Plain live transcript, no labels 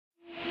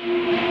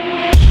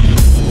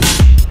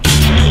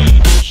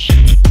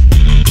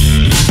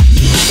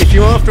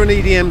for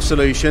an EDM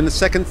solution, the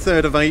 2nd,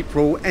 3rd of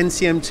April,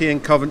 NCMT in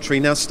Coventry.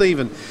 Now,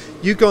 Stephen,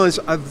 you guys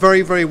are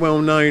very, very well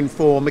known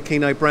for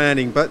Makino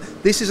branding, but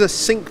this is a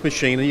sync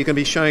machine and you're going to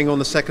be showing on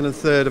the 2nd and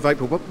 3rd of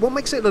April. But what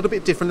makes it a little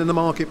bit different in the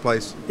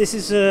marketplace? This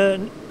is a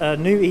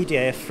new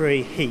EDAF3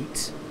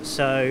 H.E.A.T.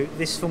 So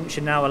this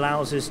function now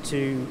allows us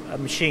to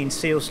machine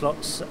seal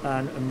slots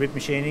and rib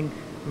machining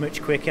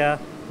much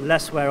quicker,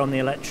 less wear on the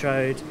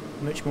electrode,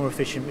 much more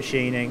efficient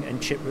machining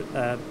and chip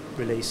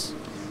release.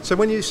 So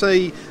when you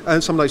say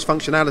some of those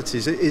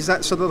functionalities, is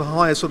that sort of the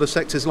higher sort of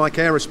sectors like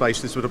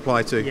aerospace this would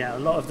apply to? Yeah, a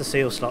lot of the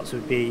seal slots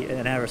would be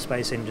in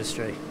aerospace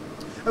industry.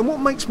 And what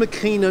makes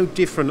Makino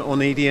different on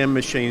EDM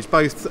machines,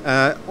 both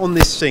on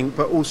this sync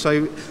but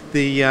also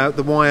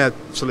the wire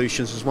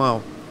solutions as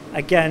well?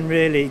 Again,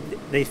 really,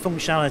 the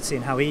functionality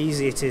and how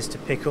easy it is to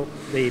pick up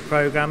the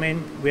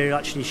programming. We're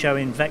actually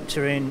showing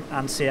vectoring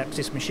and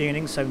C-axis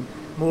machining, so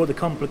more of the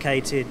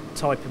complicated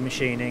type of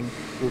machining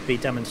will be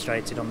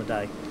demonstrated on the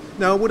day.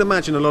 Now, I would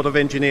imagine a lot of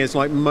engineers,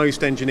 like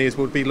most engineers,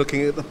 would be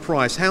looking at the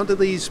price. How do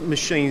these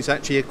machines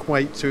actually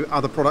equate to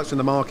other products in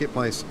the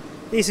marketplace?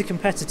 These are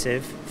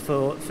competitive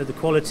for the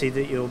quality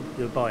that you're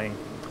buying.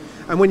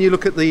 And when you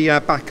look at the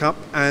backup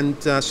and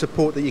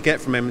support that you get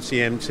from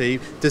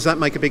NCMT, does that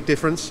make a big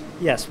difference?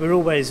 Yes, we're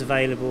always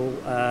available.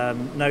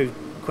 No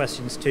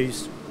questions too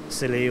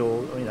silly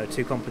or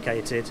too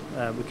complicated.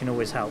 We can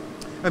always help.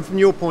 And from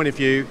your point of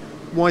view,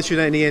 why should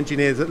any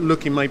engineer that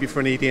looking maybe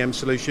for an EDM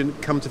solution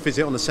come to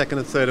visit on the 2nd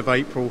and 3rd of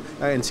April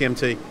at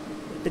NCMT?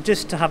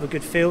 Just to have a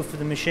good feel for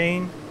the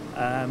machine,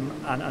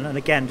 and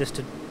again, just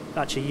to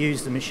actually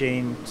use the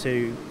machine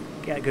to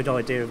get a good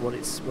idea of what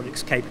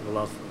it's capable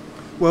of.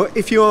 Well,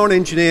 if you are an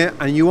engineer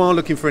and you are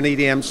looking for an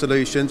EDM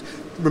solution,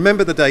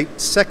 remember the date,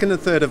 2nd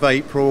and 3rd of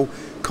April,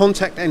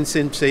 contact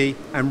NCMT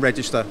and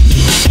register.